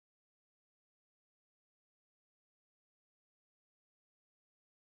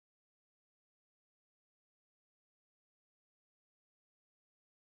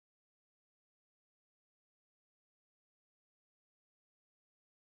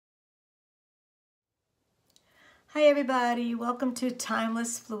Hi everybody, welcome to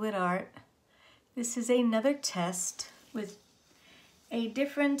Timeless Fluid Art. This is another test with a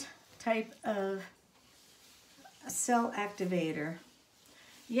different type of cell activator.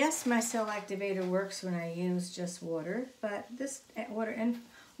 Yes, my cell activator works when I use just water, but this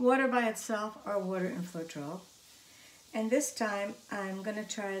water by itself or water and Floetrol. And this time I'm going to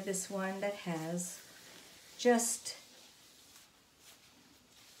try this one that has just,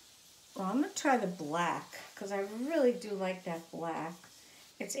 well, I'm going to try the black because I really do like that black.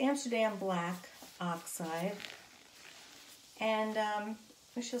 It's Amsterdam black Oxide, and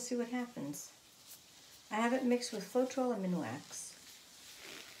we shall see what happens. I have it mixed with Floetrol and Minwax,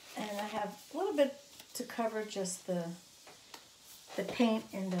 and I have a little bit to cover just the paint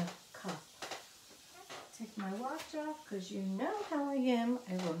in the cup. Take my watch off because you know how I am.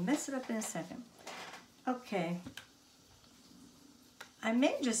 I will mess it up in a second. Okay. I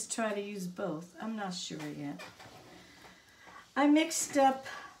may just try to use both. I'm not sure yet. I mixed up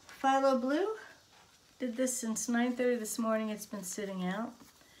Philo blue. Did this since 9:30 this morning. It's been sitting out.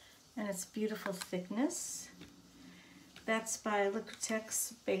 And it's beautiful thickness. That's by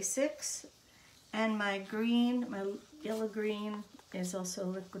Liquitex Basics. And my green, my yellow green is also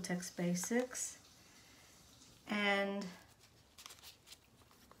Liquitex Basics. And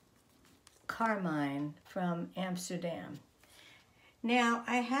Carmine from Amsterdam. Now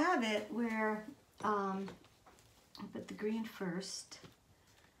I have it where I'll put the green first.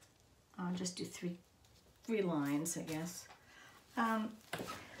 I'll just do three lines, I guess. I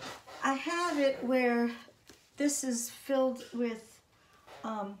have it where this is filled with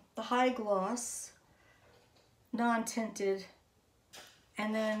the high gloss, non-tinted,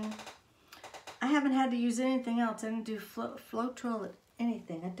 and then I haven't had to use anything else. I didn't do Floetrol or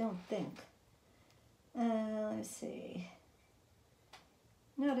anything, I don't think. Let me see.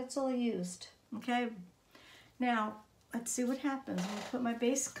 No, that's all I used. Okay. Now, let's see what happens. I'm going to put my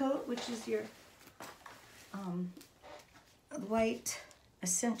base coat, which is your white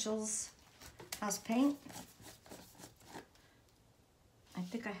Essentials house paint. I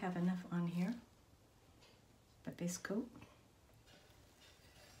think I have enough on here. My base coat.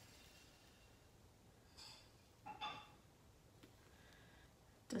 It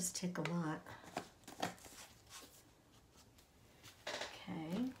does take a lot.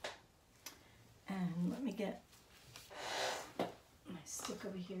 Okay, and let me get my stick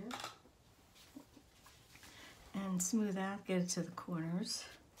over here and smooth out, get it to the corners.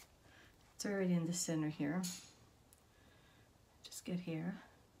 It's already in the center here. Just get here.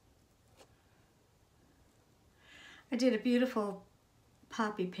 I did a beautiful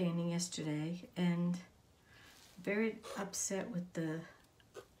poppy painting yesterday and very upset with the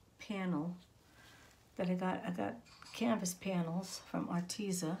panel that I got canvas panels from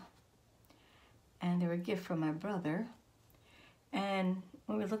Arteza, and they were a gift from my brother. And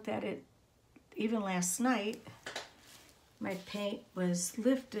when we looked at it, even last night, my paint was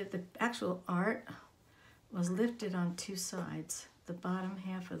lifted, the actual art was lifted on two sides. The bottom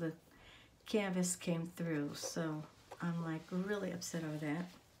half of the canvas came through, so I'm like really upset over that.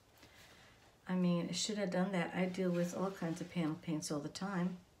 I mean, I should have done that. I deal with all kinds of panel paints all the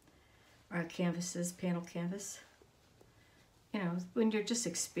time, or canvases, panel canvas. You know, when you're just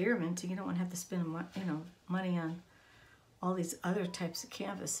experimenting, you don't want to have to spend, money on all these other types of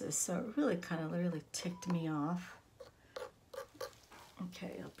canvases. So it really kind of really ticked me off.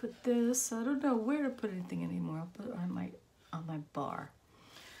 Okay, I'll put this. I don't know where to put anything anymore. I'll put it on my bar.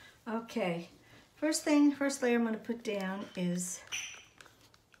 Okay, first layer I'm going to put down is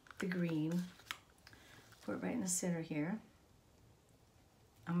the green. Put it right in the center here.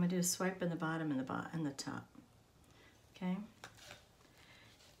 I'm going to do a swipe in the bottom and the top. Okay.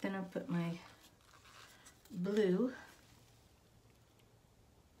 Then I'll put my blue,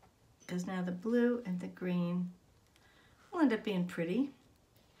 because now the blue and the green will end up being pretty.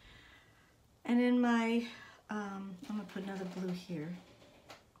 And in my, I'm gonna put another blue here.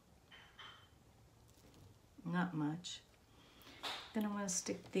 Not much. Then I'm gonna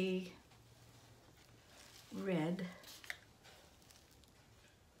stick the red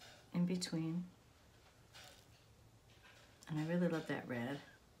in between. And I really love that red.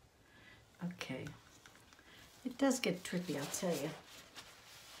 Okay. It does get tricky, I'll tell you.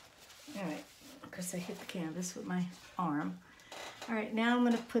 All right, because I hit the canvas with my arm. All right, now I'm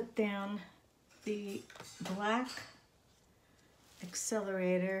going to put down the black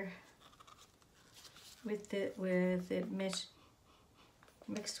accelerator with it mixed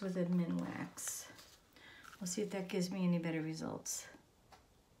with a Minwax. We'll see if that gives me any better results.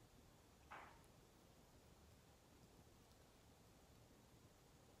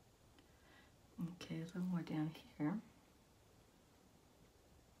 Okay, a little more down here.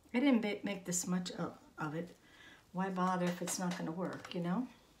 I didn't make this much of it. Why bother if it's not going to work, you know?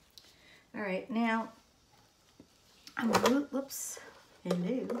 All right, now I'm going to move, whoops, hello.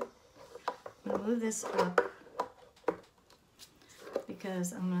 I'm going to move this up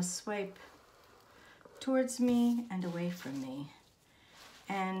because I'm going to swipe towards me and away from me.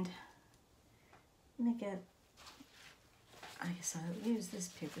 And let me get, I guess I'll use this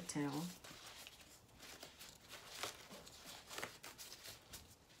paper towel.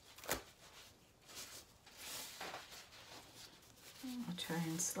 I'll try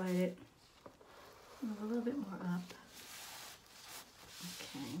and slide it move a little bit more up.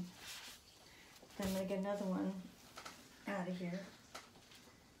 Okay. Then I'm going to get another one out of here.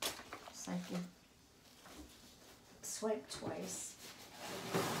 Just like you swipe twice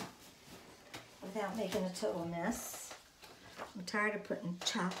without making a total mess. I'm tired of putting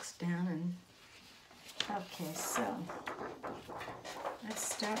chalks down and okay, so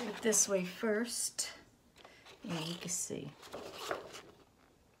let's start with this way first. Yeah, you can see.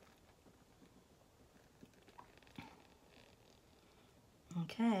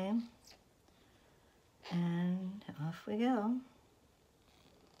 Okay, and off we go.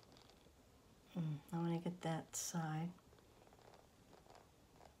 I want to get that side.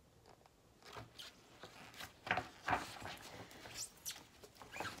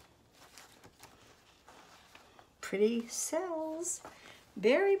 Pretty cells,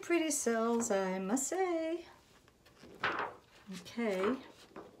 very pretty cells, I must say. Okay,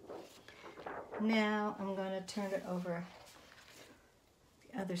 now I'm going to turn it over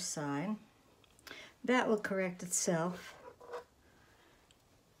the other side. That will correct itself.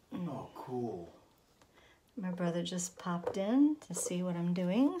 Oh, cool. My brother just popped in to see what I'm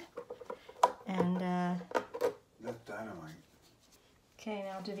doing. And, that's dynamite. okay,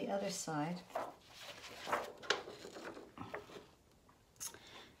 now I'll do the other side.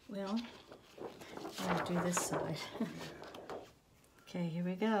 Well, I'll do this side. Yeah. Okay, here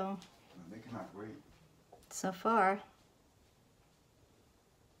we go. They came out great. So far.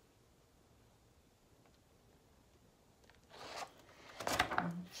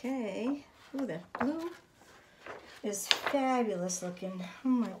 Okay. Ooh, that blue is fabulous looking. Oh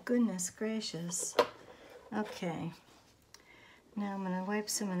my goodness gracious. Okay. Now I'm going to wipe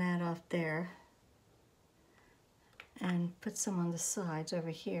some of that off there and put some on the sides over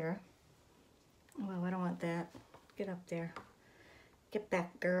here. Well, I don't want that. Get up there. Get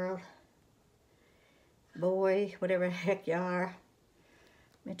back, girl. Boy, whatever the heck you are.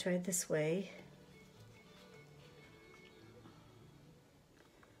 Let me try it this way.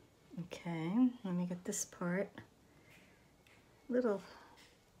 Okay, let me get this part. Little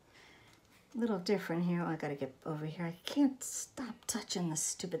different here. Oh, I gotta get over here. I can't stop touching this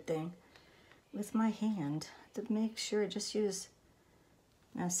stupid thing with my hand to make sure. Just use.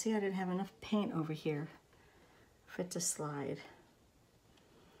 Now see, I didn't have enough paint over here for it to slide.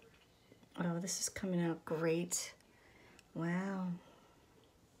 Oh, this is coming out great. Wow.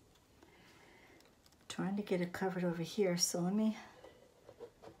 Trying to get it covered over here, so let me.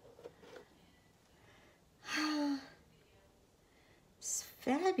 It's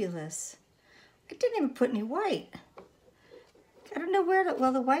fabulous. I didn't even put any white. I don't know where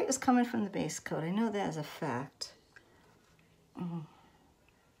well, the white was coming from the base coat. I know that as a fact. I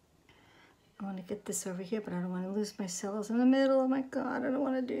want to get this over here, but I don't want to lose my cells in the middle. Oh my God, I don't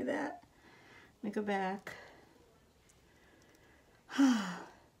want to do that. Let me go back.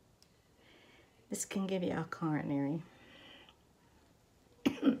 This can give you a coronary.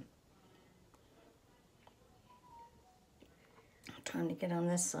 Trying to get on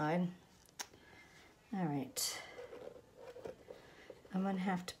this side. All right. I'm going to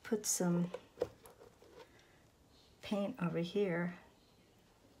have to put some paint over here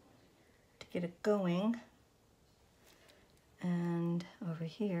to get it going. And over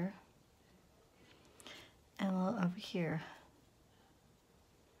here. And a little over here.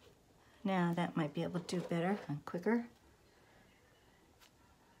 Now that might be able to do better and quicker.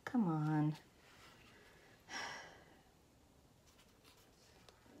 Come on.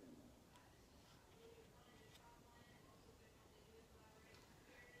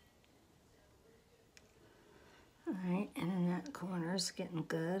 All right, and then that corner's getting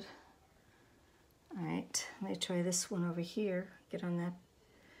good. All right, let me try this one over here. Get on that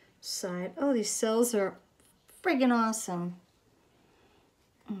side. Oh, these cells are friggin' awesome.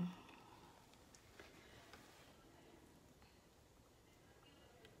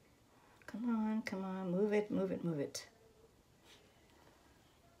 Come on, move it, move it, move it.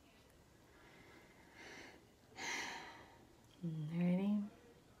 Ready?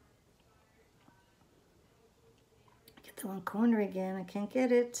 The one corner again, I can't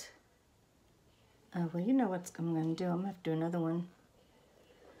get it. Oh, well, you know what I'm going to do. I'm going to have to do another one.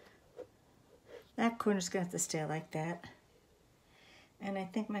 That corner's going to have to stay like that. And I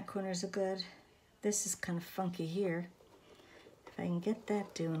think my corners are good. This is kind of funky here. If I can get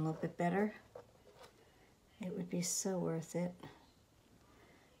that doing a little bit better, it would be so worth it.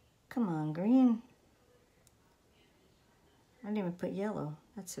 Come on, green. I didn't even put yellow.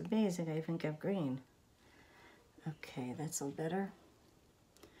 That's amazing, I even got green. Okay, that's a little better.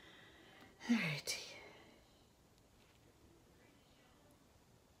 All right.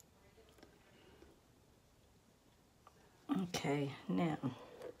 Okay, now I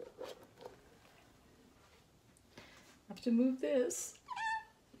have to move this.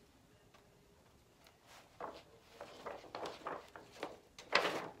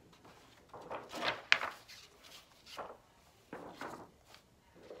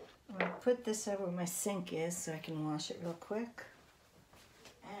 I'm going to put this over where my sink is so I can wash it real quick.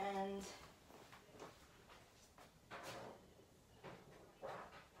 And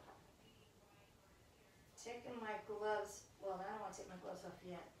taking my gloves, well, I don't want to take my gloves off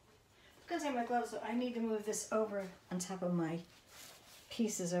yet. I'm going to take my gloves off. I need to move this over on top of my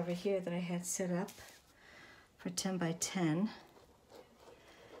pieces over here that I had set up for 10 by 10.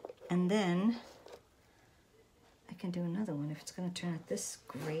 And then I can do another one if it's going to turn out this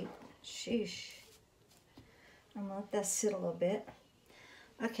great. Sheesh. I'm going to let that sit a little bit.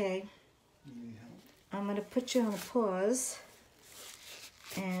 Okay. I'm going to put you on a pause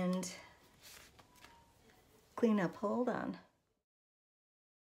and clean up. Hold on.